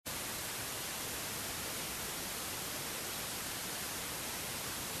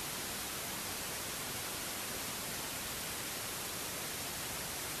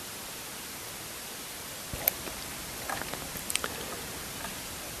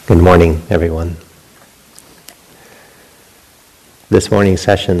Good morning, everyone. This morning's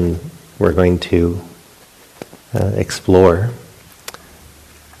session, we're going to explore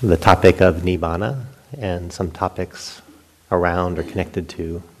the topic of Nibbana and some topics around or connected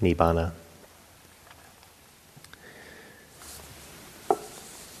to Nibbana.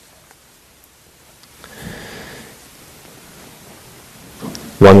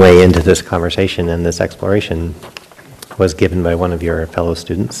 One way into this conversation and this exploration was given by one of your fellow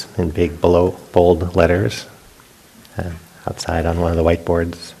students in big bold letters outside on one of the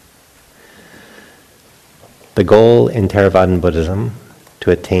whiteboards. The goal in Theravadan Buddhism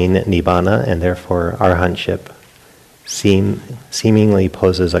to attain Nibbana and therefore arahantship seemingly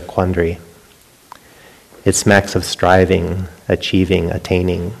poses a quandary. It smacks of striving, achieving,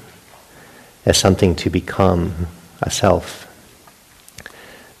 attaining as something to become, a self.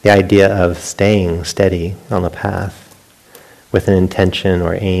 The idea of staying steady on the path with an intention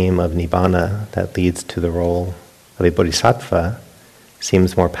or aim of Nibbana that leads to the role of a bodhisattva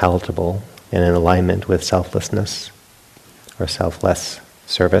seems more palatable and in alignment with selflessness or selfless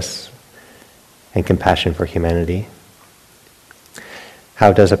service and compassion for humanity.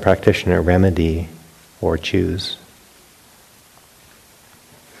 How does a practitioner remedy or choose?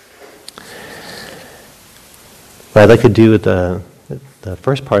 What I'd like to do with the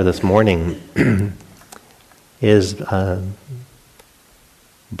first part of this morning is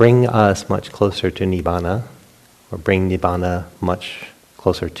bring us much closer to Nibbana, or bring Nibbana much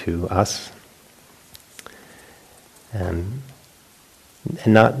closer to us, and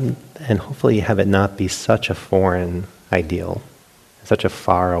hopefully have it not be such a foreign ideal, such a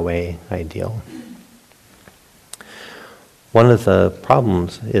far away ideal. One of the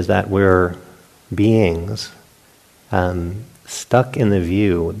problems is that we're beings stuck in the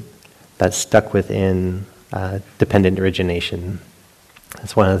view that's stuck within dependent origination.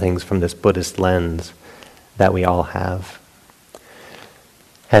 It's one of the things from this Buddhist lens that we all have.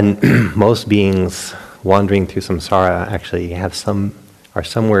 And most beings wandering through samsara actually are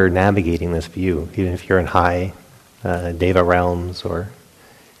somewhere navigating this view, even if you're in high deva realms or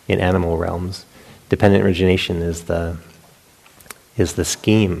in animal realms. Dependent origination is the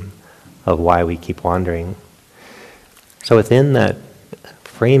scheme of why we keep wandering. So within that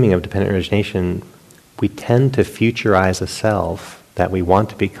framing of dependent origination, we tend to futurize a self that we want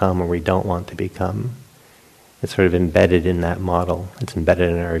to become or we don't want to become. It's sort of embedded in that model. It's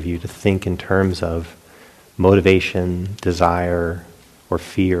embedded in our view to think in terms of motivation, desire, or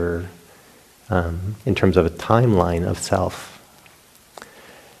fear, in terms of a timeline of self.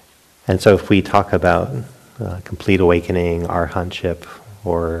 And so if we talk about complete awakening, arahantship,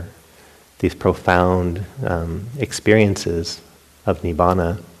 or these profound experiences of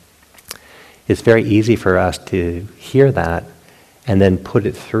Nibbana, it's very easy for us to hear that and then put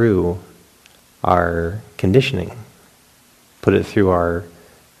it through our conditioning, put it through our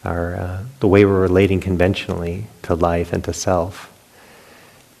the way we're relating conventionally to life and to self.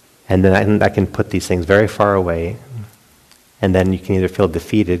 And then I can put these things very far away, and then you can either feel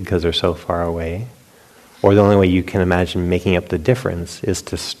defeated because they're so far away, or the only way you can imagine making up the difference is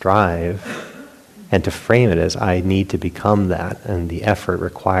to strive and to frame it as I need to become that, and the effort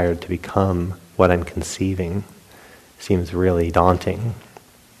required to become what I'm conceiving seems really daunting.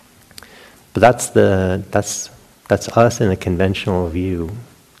 But that's us in a conventional view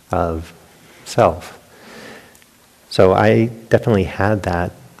of self. So I definitely had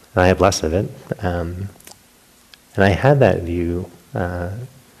that, and I have less of it. And I had that view when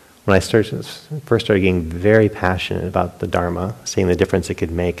I first started getting very passionate about the Dharma, seeing the difference it could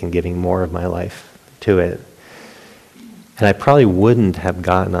make and giving more of my life to it. And I probably wouldn't have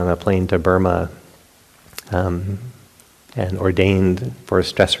gotten on a plane to Burma and ordained for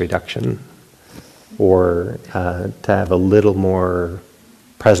stress reduction, or to have a little more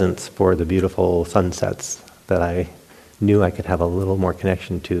presence for the beautiful sunsets that I knew I could have a little more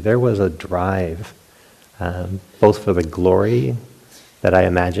connection to. There was a drive, both for the glory that I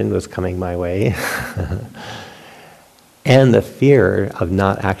imagined was coming my way, and the fear of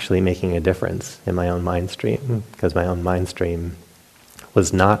not actually making a difference in my own mind stream, because my own mind stream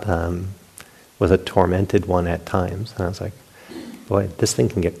was not was a tormented one at times. And I was like, boy, this thing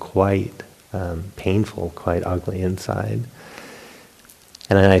can get quite painful, quite ugly inside.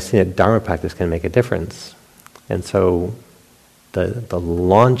 And then I see that Dharma practice can make a difference. And so the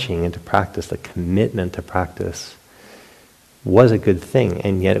launching into practice, the commitment to practice, was a good thing,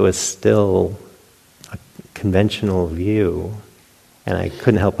 and yet it was still a conventional view, and I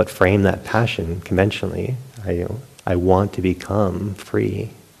couldn't help but frame that passion conventionally. I want to become free.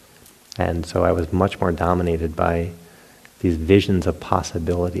 And so I was much more dominated by these visions of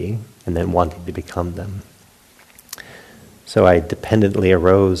possibility, and then wanting to become them. So I dependently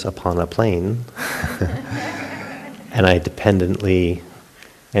arose upon a plane, and I dependently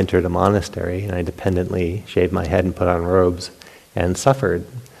entered a monastery, and I dependently shaved my head and put on robes, and suffered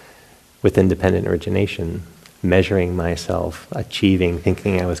with independent origination, measuring myself, achieving,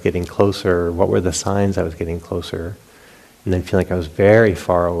 thinking I was getting closer, what were the signs I was getting closer, and then feeling like I was very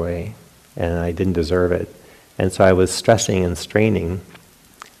far away, and I didn't deserve it. And so I was stressing and straining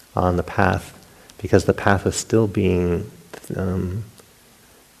on the path, because the path was still being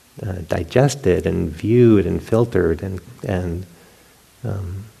digested and viewed and filtered and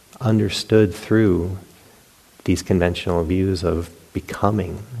understood through these conventional views of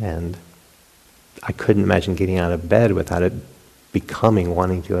becoming. And I couldn't imagine getting out of bed without it becoming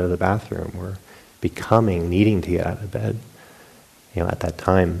wanting to go to the bathroom, or becoming needing to get out of bed, at that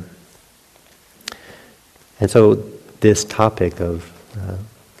time. And so this topic of,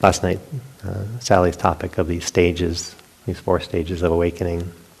 last night, Sally's topic of these stages, these 4 stages of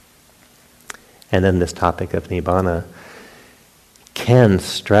awakening, and then this topic of Nibbana, can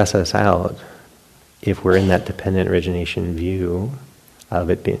stress us out if we're in that dependent origination view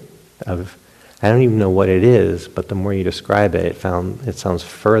of it being, I don't even know what it is, but the more you describe it, it sounds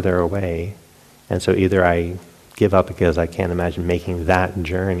further away. And so either I give up because I can't imagine making that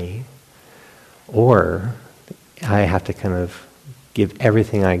journey, or I have to kind of give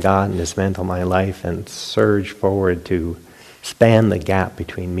everything I got and dismantle my life and surge forward to span the gap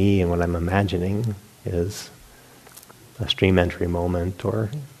between me and what I'm imagining is a stream entry moment or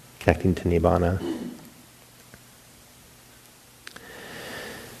connecting to Nibbana.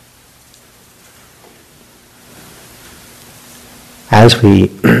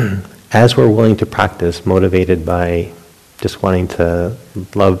 As we're willing to practice, motivated by just wanting to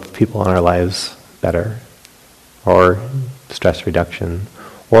love people in our lives better, or stress reduction,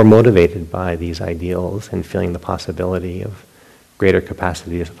 or motivated by these ideals and feeling the possibility of greater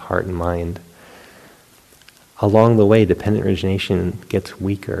capacities of heart and mind, along the way, dependent origination gets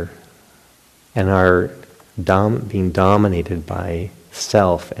weaker, and our being dominated by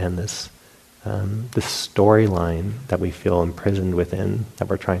self and this storyline that we feel imprisoned within, that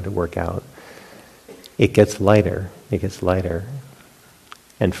we're trying to work out, it gets lighter.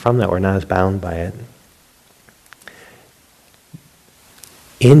 And from that, we're not as bound by it.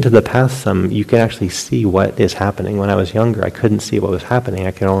 Into the path you can actually see what is happening. When I was younger, I couldn't see what was happening.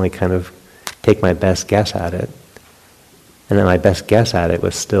 I could only kind of take my best guess at it. And then my best guess at it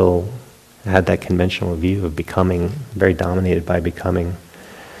was still, had that conventional view of becoming, very dominated by becoming.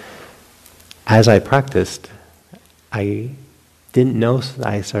 As I practiced, I didn't know,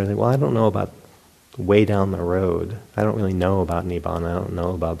 I started thinking, well, I don't know about way down the road. I don't really know about Nibbana. I don't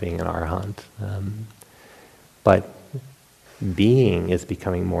know about being an arahant. But being is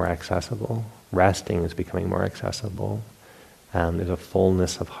becoming more accessible. Resting is becoming more accessible. There's a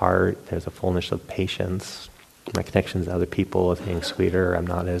fullness of heart. There's a fullness of patience. My connections to other people is getting sweeter. I'm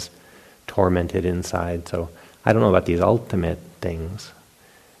not as tormented inside. So I don't know about these ultimate things,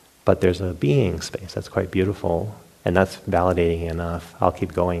 but there's a being space that's quite beautiful, and that's validating enough. I'll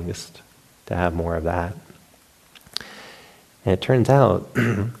keep going just to have more of that. And it turns out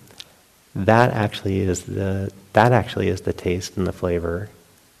that actually is the taste and the flavor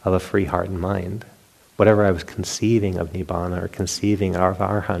of a free heart and mind. Whatever I was conceiving of Nibbana or conceiving of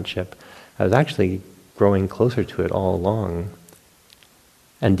arahantship, I was actually growing closer to it all along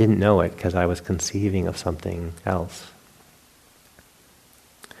and didn't know it because I was conceiving of something else.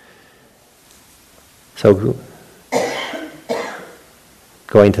 So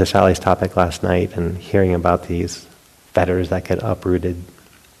going to Sally's topic last night and hearing about these fetters that get uprooted,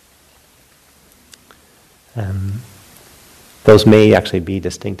 those may actually be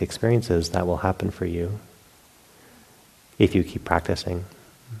distinct experiences that will happen for you if you keep practicing.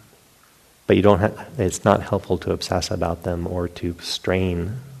 But you don't it's not helpful to obsess about them or to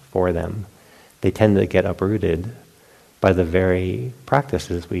strain for them. They tend to get uprooted by the very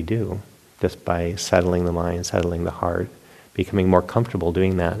practices we do, just by settling the mind, settling the heart, becoming more comfortable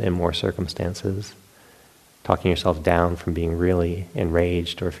doing that in more circumstances, talking yourself down from being really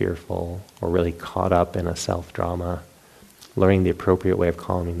enraged or fearful or really caught up in a self-drama, learning the appropriate way of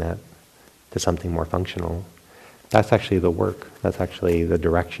calming that to something more functional. That's actually the work. That's actually the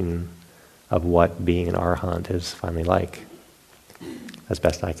direction of what being an arahant is finally like, as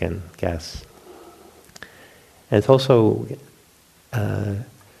best I can guess. And it's also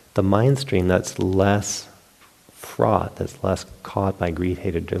the mind stream that's less fraught, that's less caught by greed,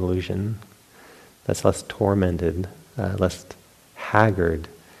 hate, or delusion, that's less tormented, less haggard.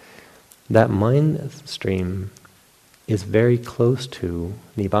 That mind stream is very close to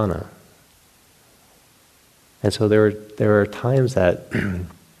Nibbana. And so there are times that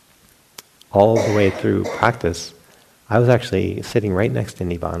all the way through practice, I was actually sitting right next to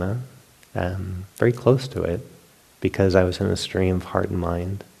Nibbana, very close to it, because I was in a stream of heart and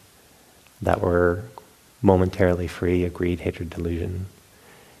mind that were momentarily free of greed, hatred, delusion.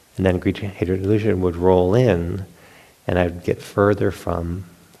 And then greed, hatred, delusion would roll in, and I'd get further from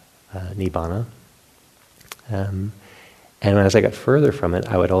Nibbana. And as I got further from it,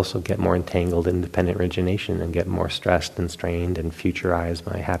 I would also get more entangled in dependent origination and get more stressed and strained and futurize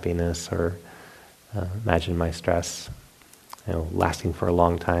my happiness or imagine my stress, lasting for a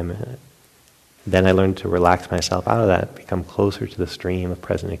long time. Then I learned to relax myself out of that, become closer to the stream of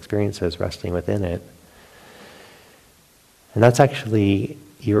present experiences, resting within it. And that's actually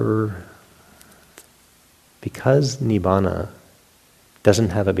because Nibbana doesn't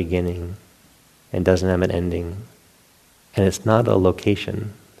have a beginning and doesn't have an ending, and it's not a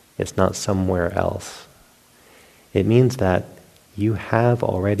location, it's not somewhere else. It means that you have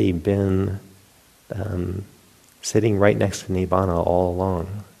already been sitting right next to Nibbana all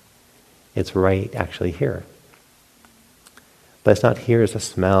along. It's right actually here. But it's not here as a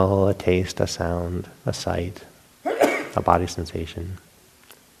smell, a taste, a sound, a sight, a body sensation.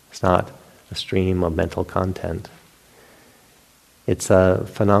 It's not a stream of mental content. It's a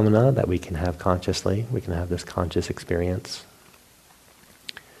phenomena that we can have consciously. We can have this conscious experience.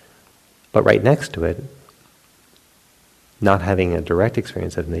 But right next to it, not having a direct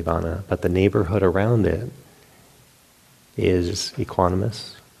experience of Nibbana, but the neighborhood around it is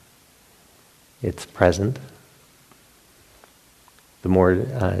equanimous. It's present. The more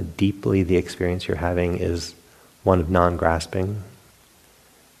deeply the experience you're having is one of non-grasping,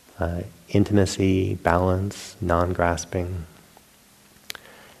 intimacy, balance, non-grasping.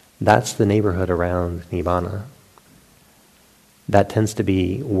 That's the neighborhood around Nibbana. That tends to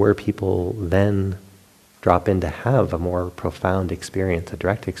be where people then drop in to have a more profound experience, a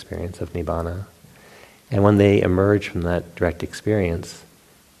direct experience of Nibbana. And when they emerge from that direct experience,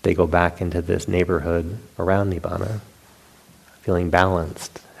 they go back into this neighborhood around Nibbana, feeling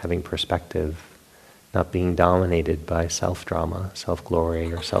balanced, having perspective, not being dominated by self-drama,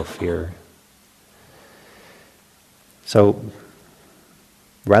 self-glory, or self-fear. So,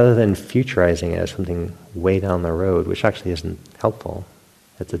 rather than futurizing it as something way down the road, which actually isn't helpful,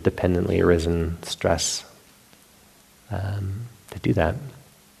 it's a dependently arisen stress to do that.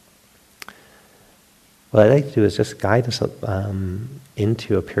 What I'd like to do is just guide us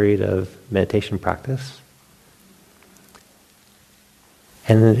into a period of meditation practice.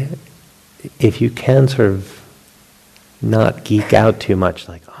 And if you can sort of not geek out too much,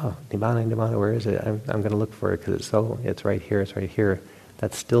 like, oh, Nibbana, where is it? I'm going to look for it because it's right here.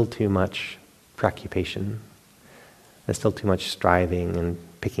 That's still too much preoccupation. That's still too much striving and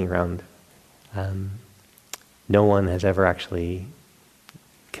picking around. No one has ever actually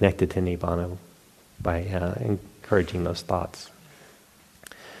connected to Nibbana by encouraging those thoughts.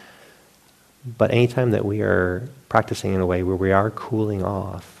 But anytime that we are practicing in a way where we are cooling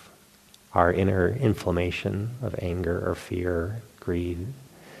off our inner inflammation of anger or fear, greed,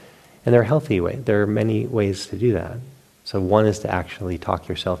 and there are healthy ways, there are many ways to do that. So one is to actually talk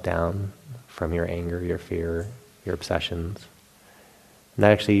yourself down from your anger, your fear, your obsessions. And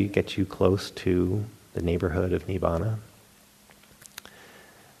that actually gets you close to the neighborhood of Nibbana.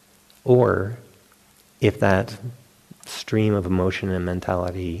 Or if that stream of emotion and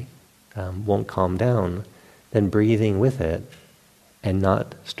mentality won't calm down, then breathing with it and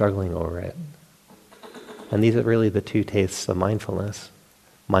not struggling over it. And these are really the two tastes of mindfulness.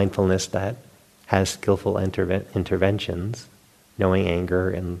 Mindfulness that has skillful interventions, knowing anger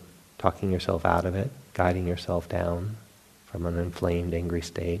and talking yourself out of it, guiding yourself down from an inflamed, angry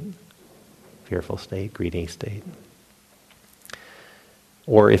state, fearful state, greedy state.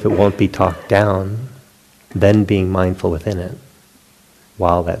 Or if it won't be talked down, then being mindful within it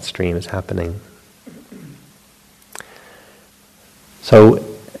while that stream is happening. So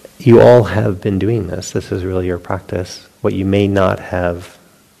you all have been doing this. This is really your practice. What may not have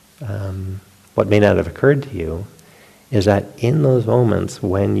occurred to you is that in those moments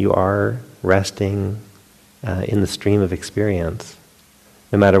when you are resting in the stream of experience,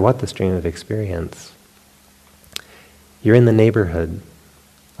 no matter what the stream of experience, you're in the neighborhood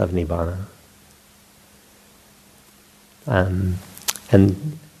of Nibbana.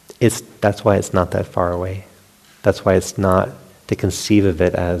 And that's why it's not that far away. That's why it's not to conceive of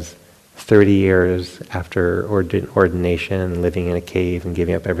it as 30 years after ordination and living in a cave and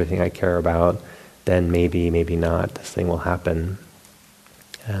giving up everything I care about, then maybe not, this thing will happen.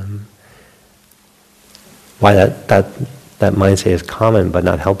 why that mindset is common but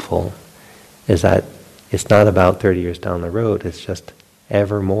not helpful is that it's not about 30 years down the road, it's just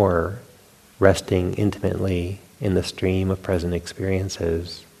ever more resting intimately in the stream of present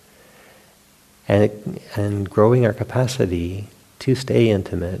experiences and growing our capacity to stay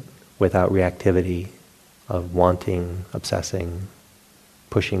intimate without reactivity of wanting, obsessing,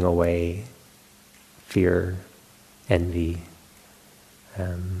 pushing away, fear, envy,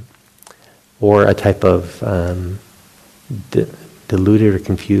 or a type of deluded or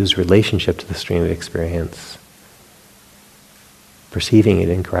confused relationship to the stream of experience, perceiving it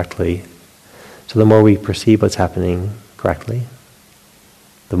incorrectly. So the more we perceive what's happening correctly,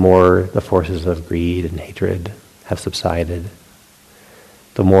 the more the forces of greed and hatred have subsided,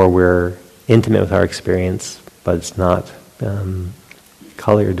 the more we're intimate with our experience, but it's not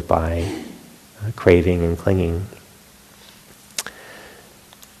colored by craving and clinging.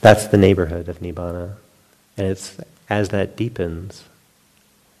 That's the neighborhood of Nibbana. And it's as that deepens,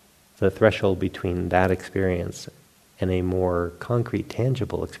 the threshold between that experience and a more concrete,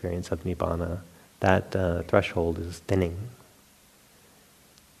 tangible experience of Nibbana, that threshold is thinning.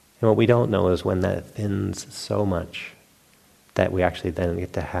 And what we don't know is when that thins so much that we actually then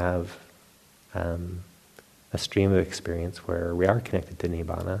get to have a stream of experience where we are connected to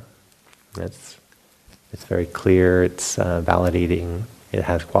Nibbana. It's very clear, it's validating, it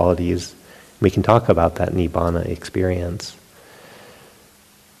has qualities. We can talk about that Nibbana experience.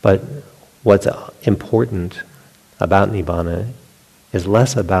 But what's important about Nibbana is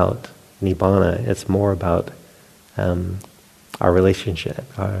less about Nibbana, it's more about our relationship,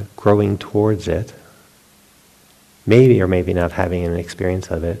 growing towards it, maybe or maybe not having an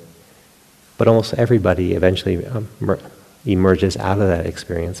experience of it, but almost everybody eventually emerges out of that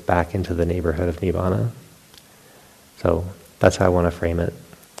experience back into the neighborhood of Nibbana. So that's how I want to frame it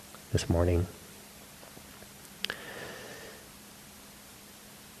this morning.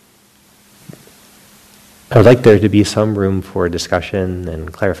 I would like there to be some room for discussion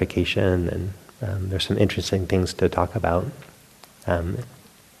and clarification, and there's some interesting things to talk about. And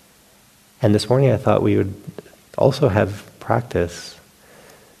this morning I thought we would also have practice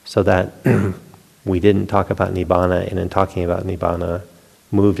so that we didn't talk about Nibbana, and in talking about Nibbana,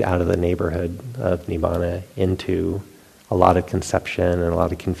 moved out of the neighborhood of Nibbana into a lot of conception and a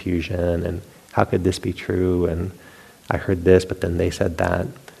lot of confusion, and how could this be true, and I heard this, but then they said that.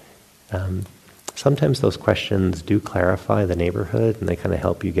 Sometimes those questions do clarify the neighborhood, and they kind of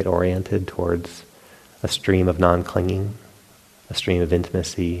help you get oriented towards a stream of non-clinging, a stream of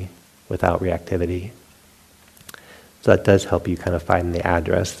intimacy without reactivity. So that does help you kind of find the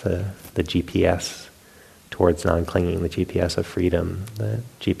address, the GPS towards non-clinging, the GPS of freedom, the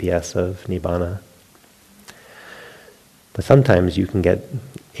GPS of Nibbana. But sometimes you can get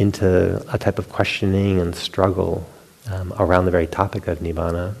into a type of questioning and struggle around the very topic of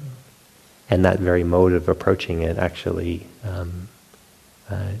Nibbana, and that very mode of approaching it actually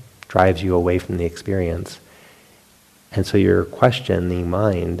drives you away from the experience. And so your questioning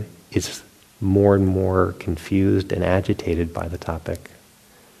mind is more and more confused and agitated by the topic,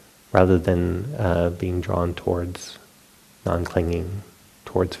 rather than being drawn towards non-clinging,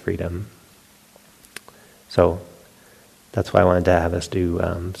 towards freedom. So that's why I wanted to have us do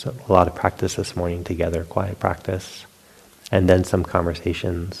a lot of practice this morning together, quiet practice, and then some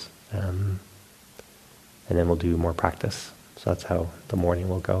conversations, and then we'll do more practice. So that's how the morning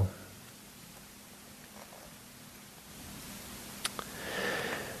will go.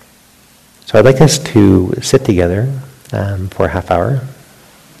 So I'd like us to sit together for a half hour.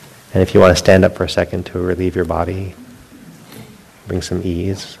 And if you want to stand up for a second to relieve your body, bring some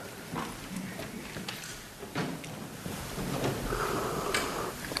ease.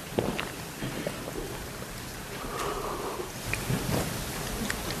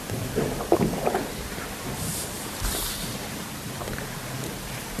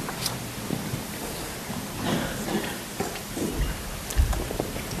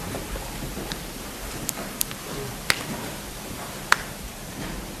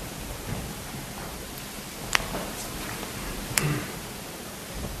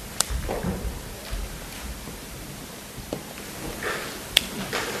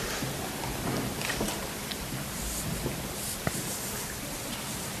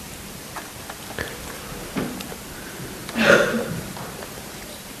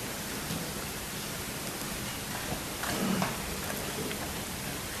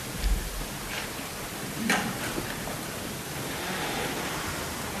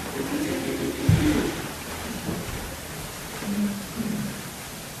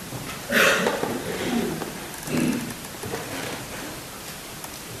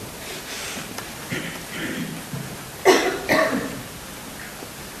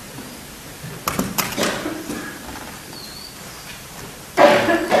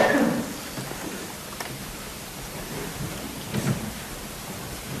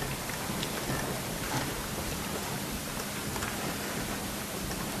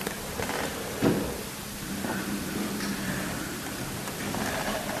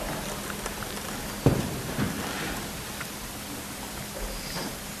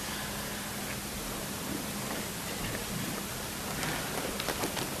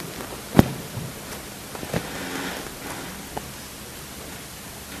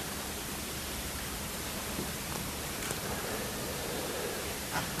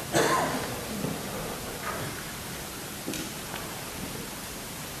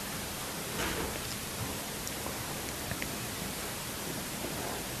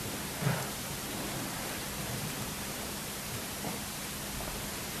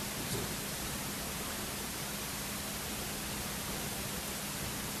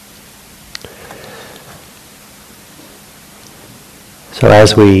 So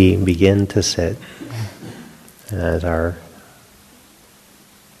as we begin to sit, as our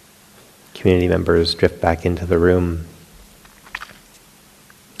community members drift back into the room,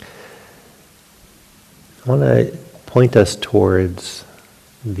 I want to point us towards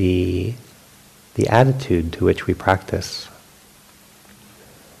the attitude to which we practice.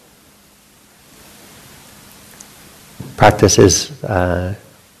 Practice is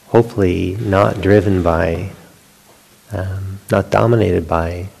hopefully not driven by, not dominated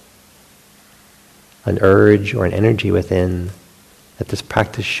by an urge or an energy within that this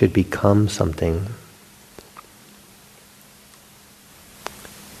practice should become something.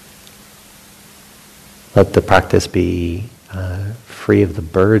 Let the practice be free of the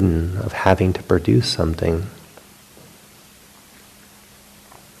burden of having to produce something.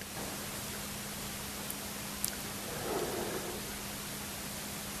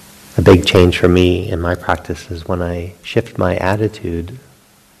 A big change for me in my practice is when I shift my attitude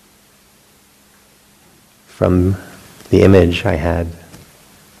from the image I had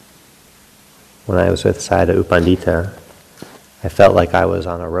when I was with Sayadaw U Pandita. I felt like I was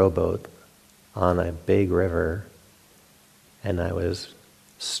on a rowboat on a big river, and I was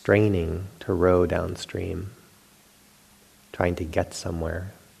straining to row downstream, trying to get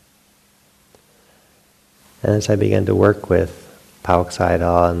somewhere. And as I began to work with Pauk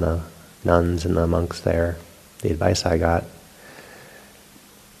Sayadaw and the nuns and the monks there, the advice I got, I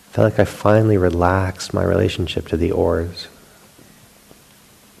felt like I finally relaxed my relationship to the oars,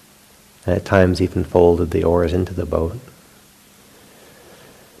 and at times even folded the oars into the boat,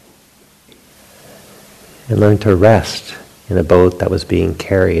 and learned to rest in a boat that was being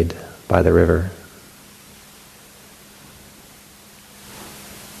carried by the river.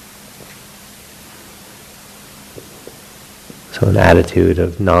 So an attitude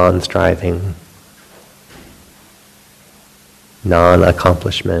of non-striving,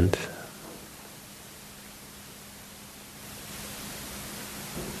 non-accomplishment,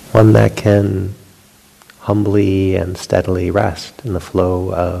 one that can humbly and steadily rest in the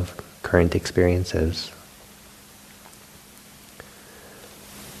flow of current experiences.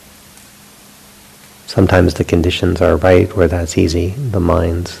 Sometimes the conditions are right where that's easy. The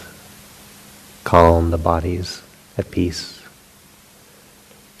mind's calm, the body's at peace.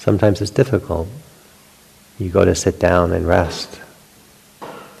 Sometimes it's difficult. You go to sit down and rest,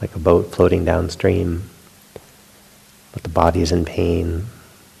 like a boat floating downstream, but the body is in pain.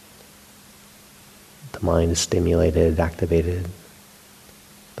 The mind is stimulated, activated.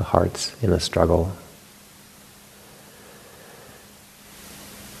 The heart's in a struggle.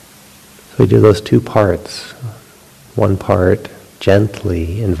 So we do those two parts. One part,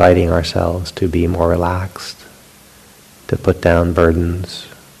 gently inviting ourselves to be more relaxed, to put down burdens.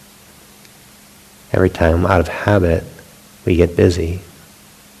 Every time, out of habit, we get busy.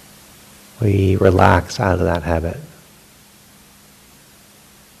 We relax out of that habit.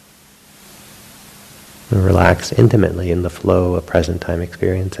 We relax intimately in the flow of present time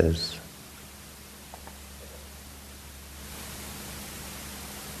experiences.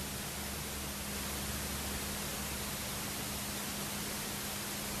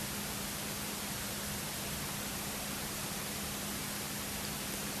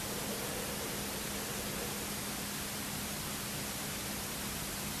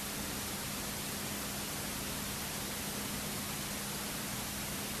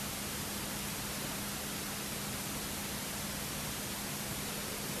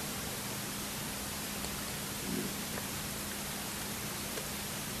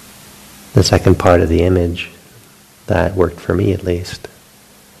 The second part of the image that worked for me at least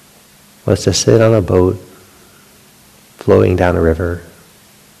was to sit on a boat flowing down a river.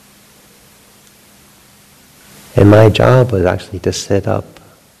 And my job was actually to sit up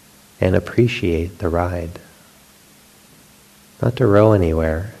and appreciate the ride. Not to row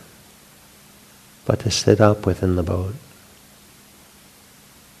anywhere, but to sit up within the boat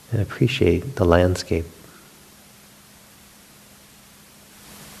and appreciate the landscape.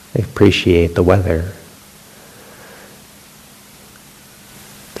 Appreciate the weather.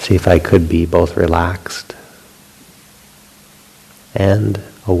 See if I could be both relaxed and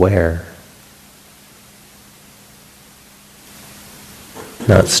aware.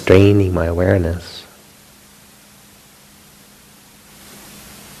 Not straining my awareness.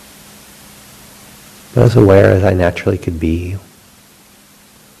 But as aware as I naturally could be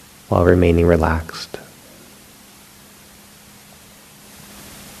while remaining relaxed.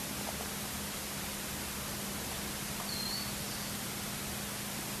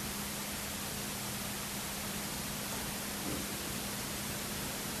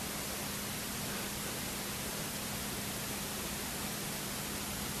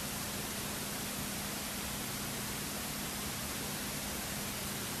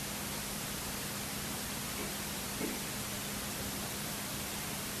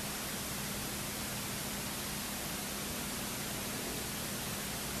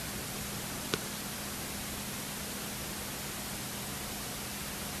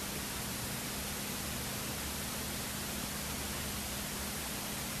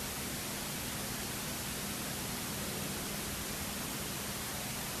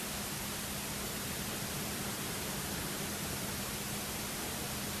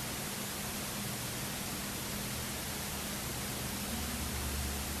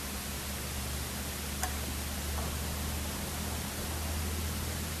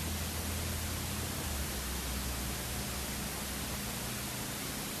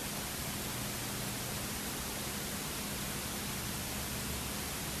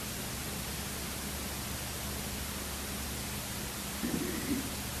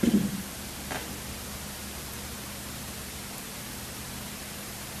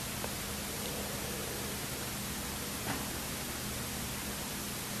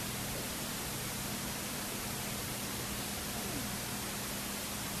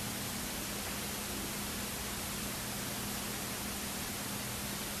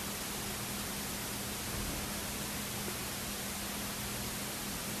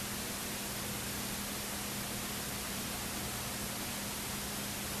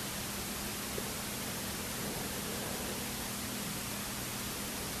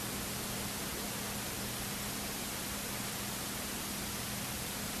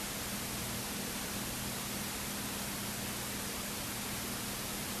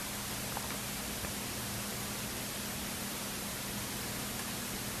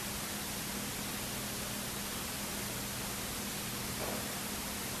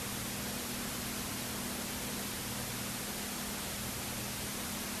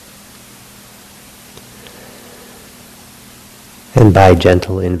 And by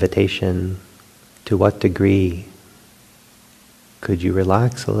gentle invitation, to what degree could you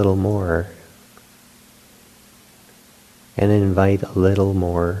relax a little more and invite a little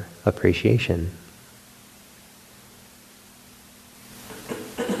more appreciation?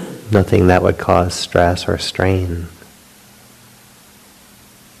 Nothing that would cause stress or strain,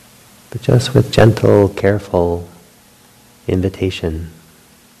 but just with gentle, careful invitation.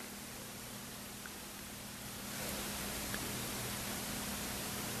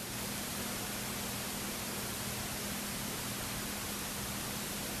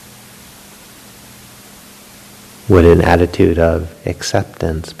 Would an attitude of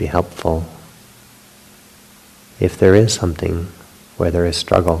acceptance be helpful if there is something where there is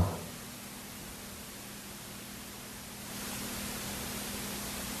struggle?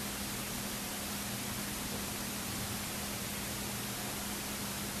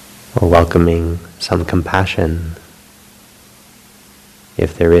 Or welcoming some compassion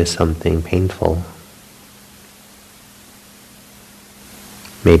if there is something painful?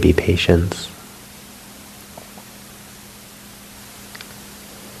 Maybe patience.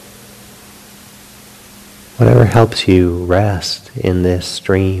 Whatever helps you rest in this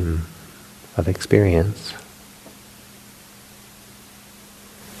stream of experience.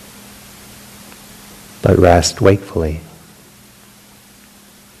 But rest wakefully.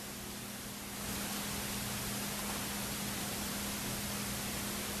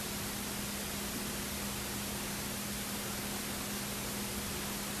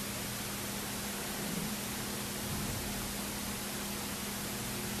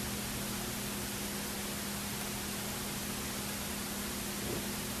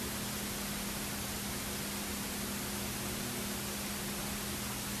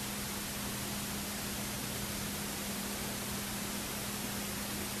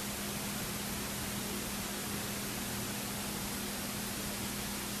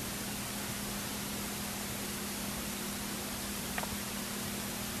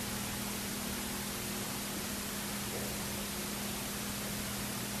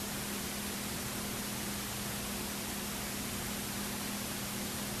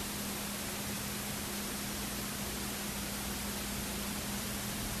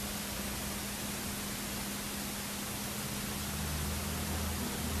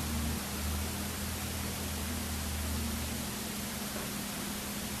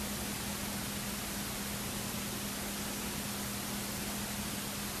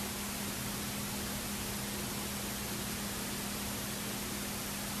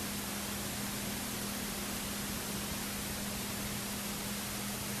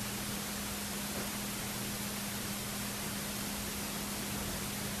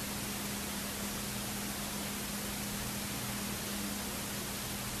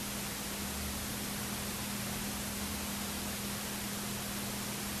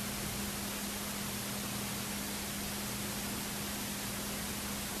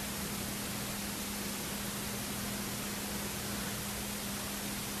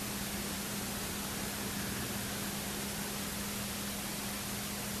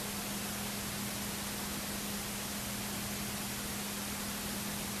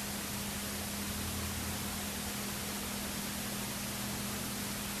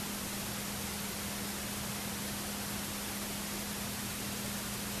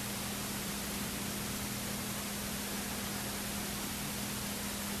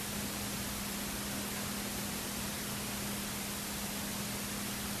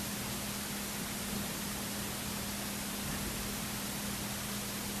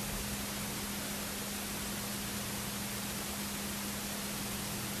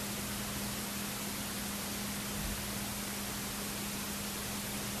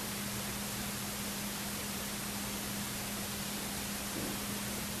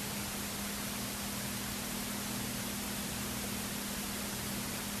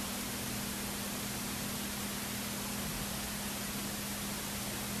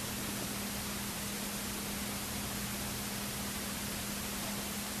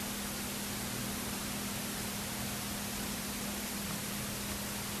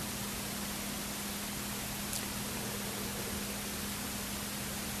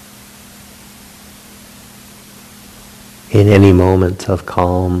 In any moment of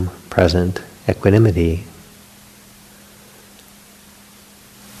calm, present equanimity,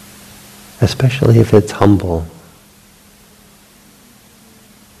 especially if it's humble,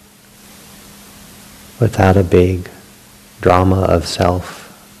 without a big drama of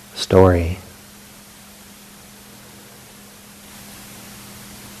self story.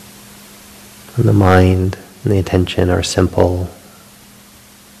 And the mind and the attention are simple,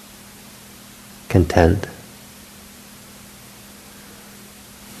 content,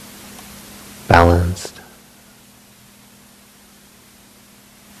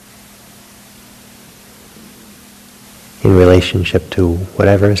 in relationship to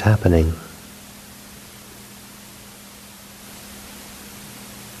whatever is happening.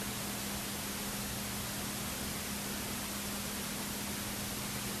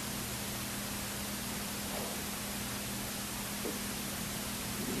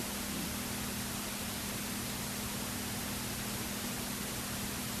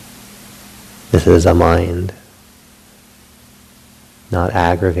 This is a mind not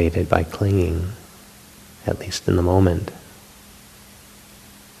aggravated by clinging, at least in the moment.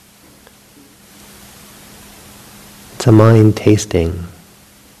 It's a mind tasting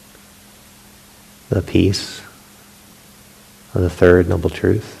the peace of the third noble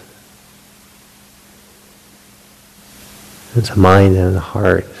truth. It's a mind and a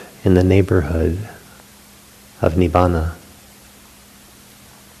heart in the neighborhood of Nibbana.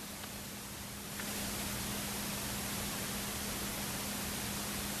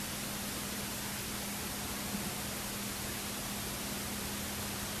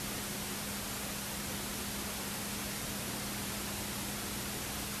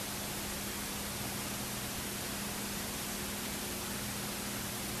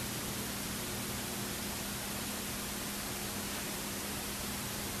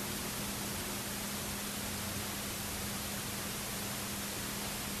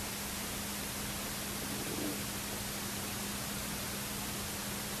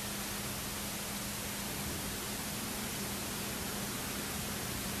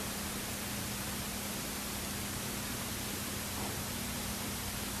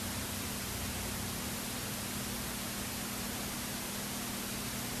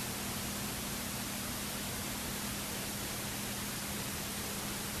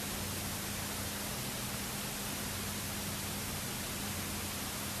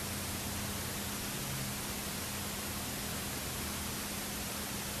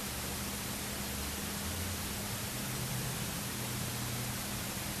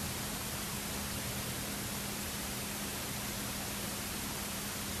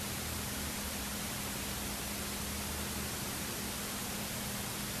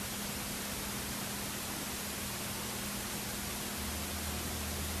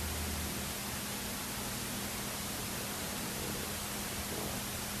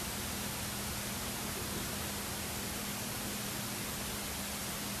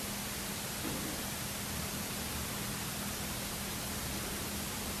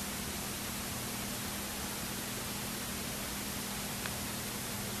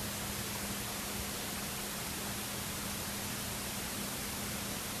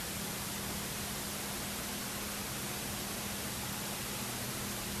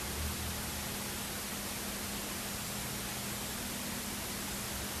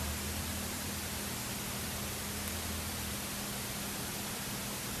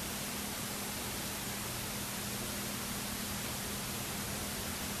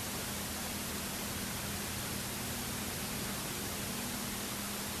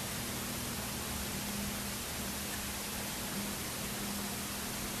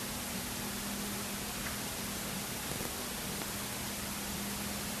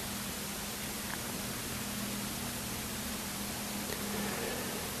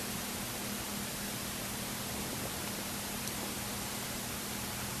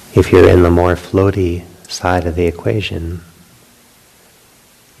 If you're in the more floaty side of the equation,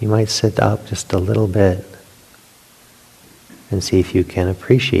 you might sit up just a little bit and see if you can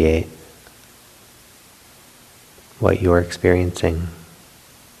appreciate what you're experiencing.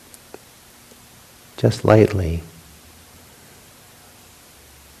 Just lightly.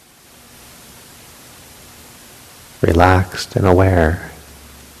 Relaxed and aware.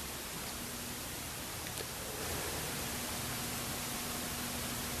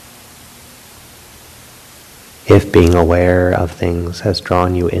 If being aware of things has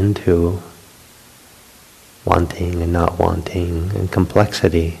drawn you into wanting and not wanting and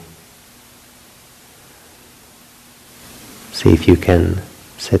complexity, see if you can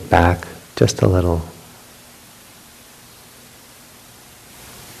sit back just a little.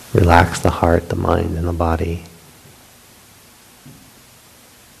 Relax the heart, the mind, and the body.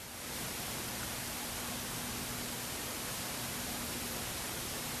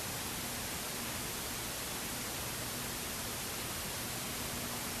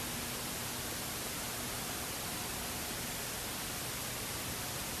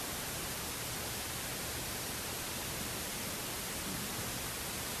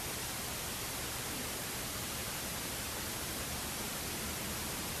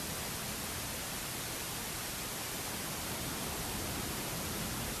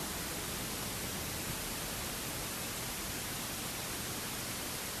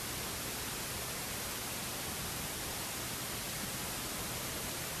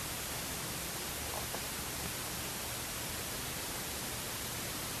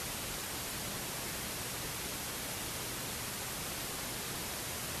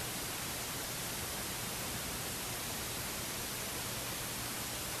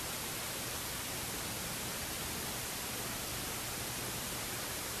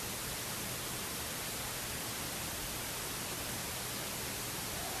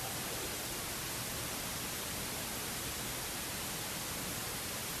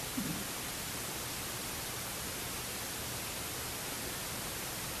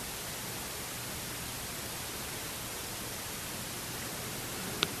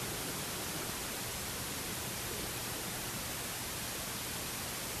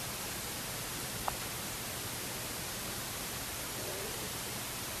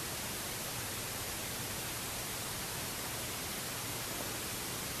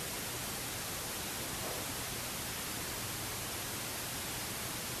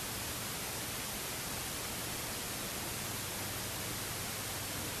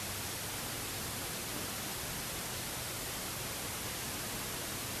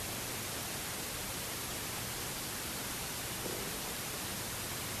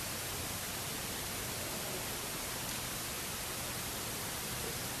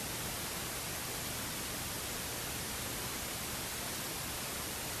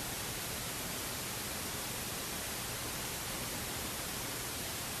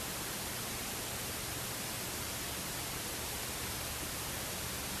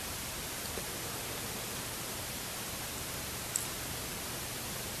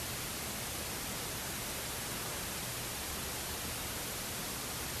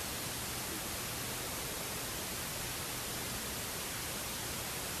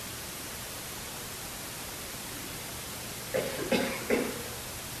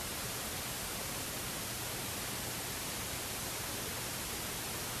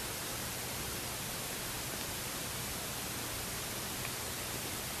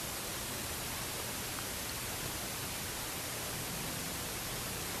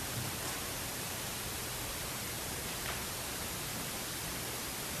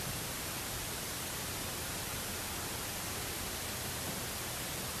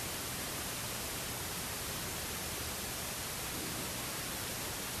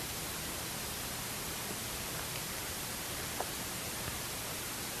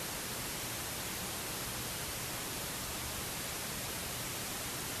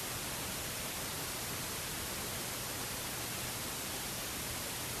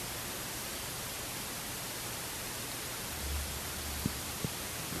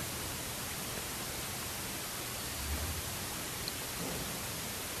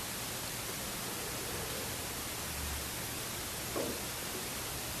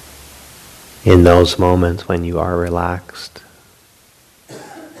 In those moments when you are relaxed,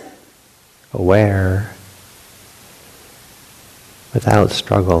 aware, without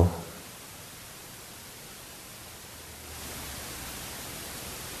struggle.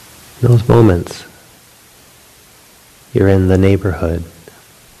 In those moments, you're in the neighborhood.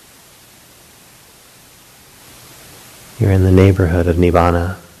 You're in the neighborhood of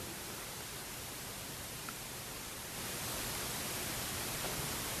Nibbana.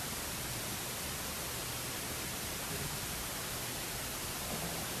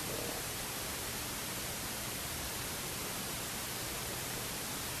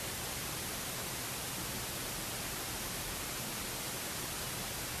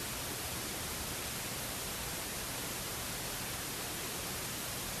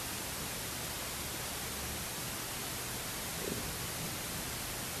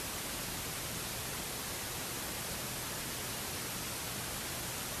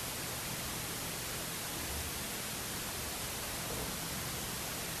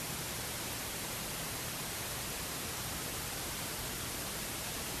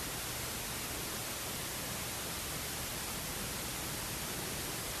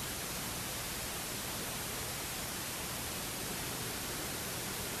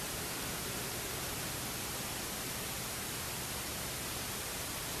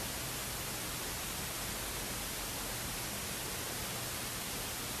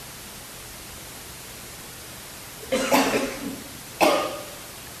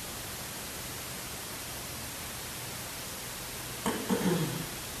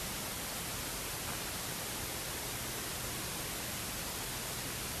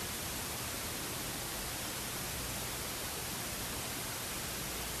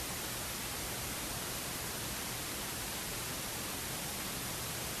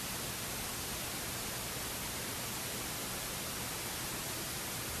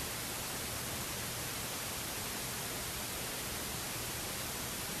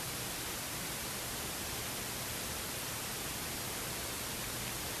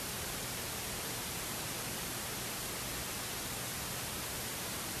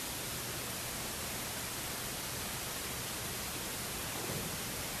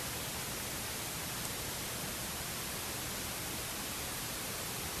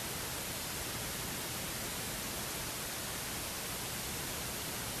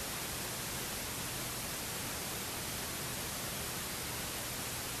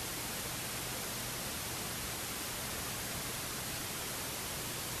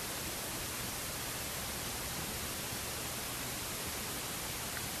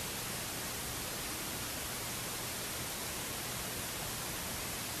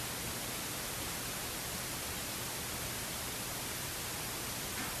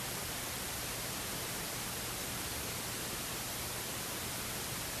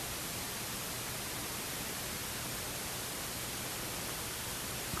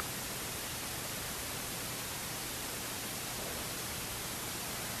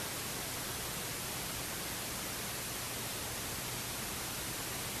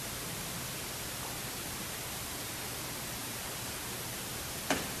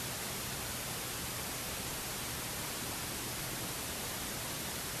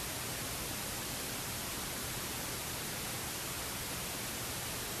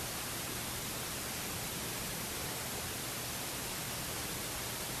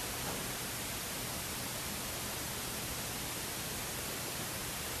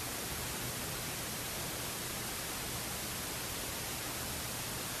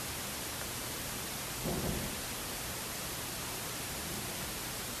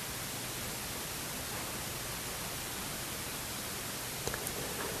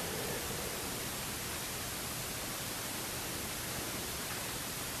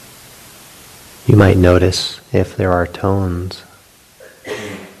 You might notice if there are tones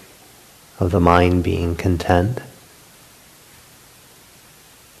of the mind being content,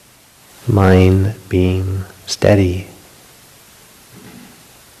 mind being steady,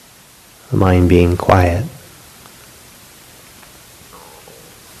 the mind being quiet.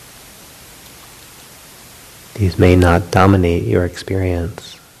 These may not dominate your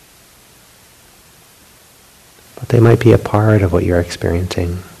experience, but they might be a part of what you're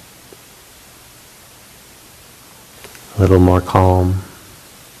experiencing. A little more calm,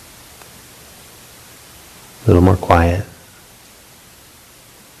 a little more quiet.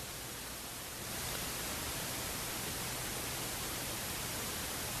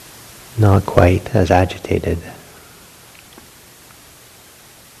 Not quite as agitated.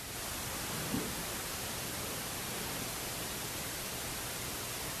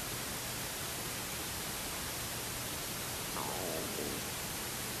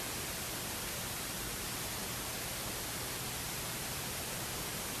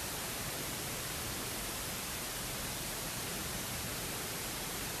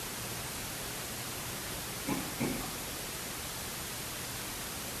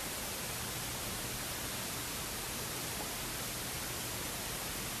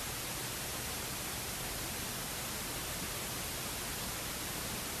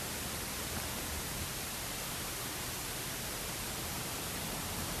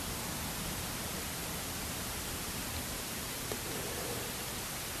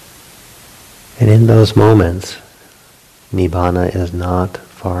 And in those moments, Nibbana is not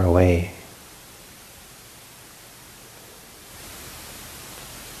far away.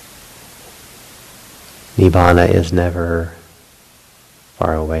 Nibbana is never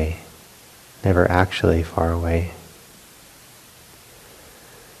far away, never actually far away.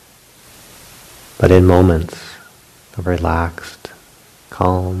 But in moments of relaxed,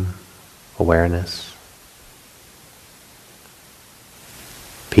 calm awareness,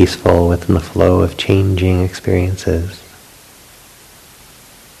 peaceful within the flow of changing experiences,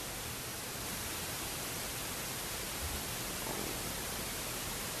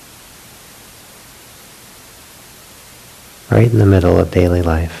 right in the middle of daily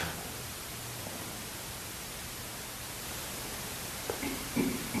life.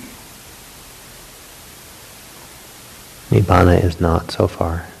 Nibbana is not so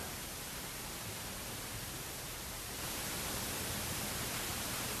far.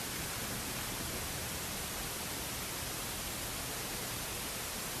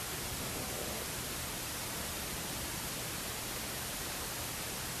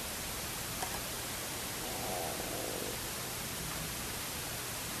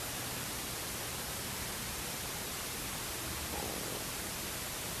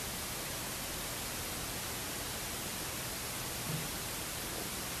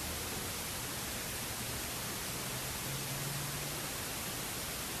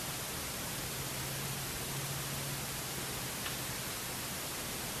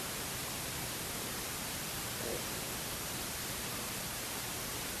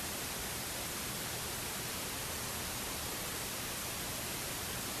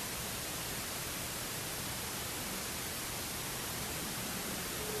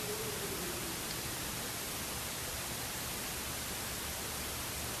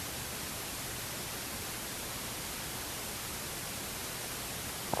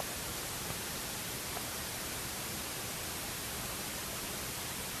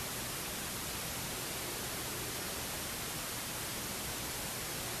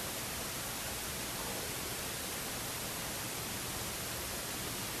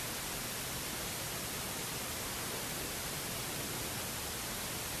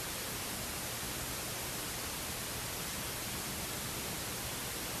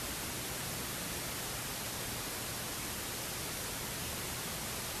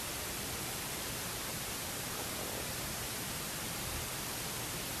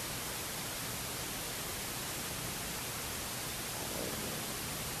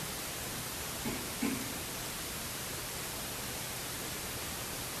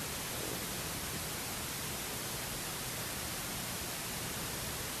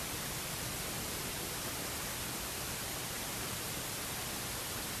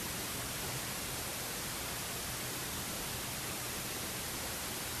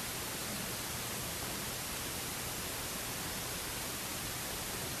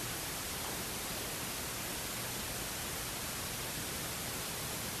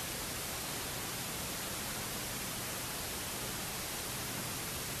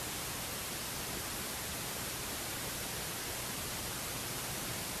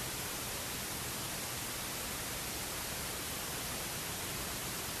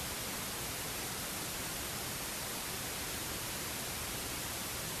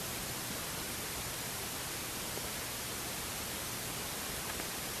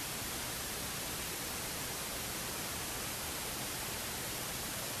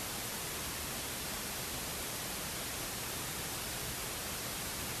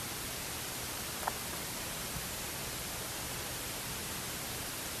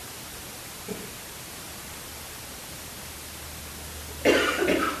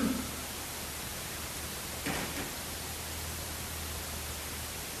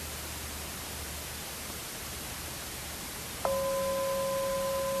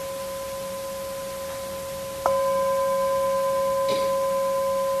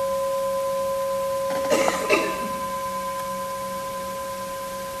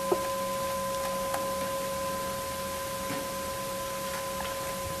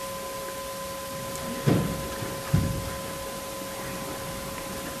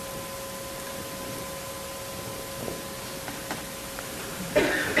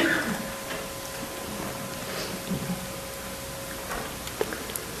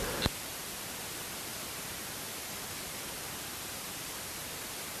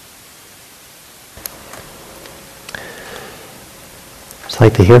 I'd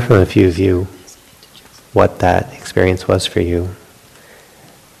like to hear from a few of you what that experience was for you.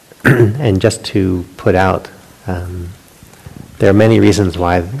 And just to put out, there are many reasons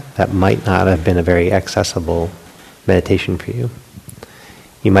why that might not have been a very accessible meditation for you.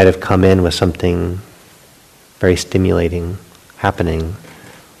 You might have come in with something very stimulating happening,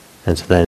 and so then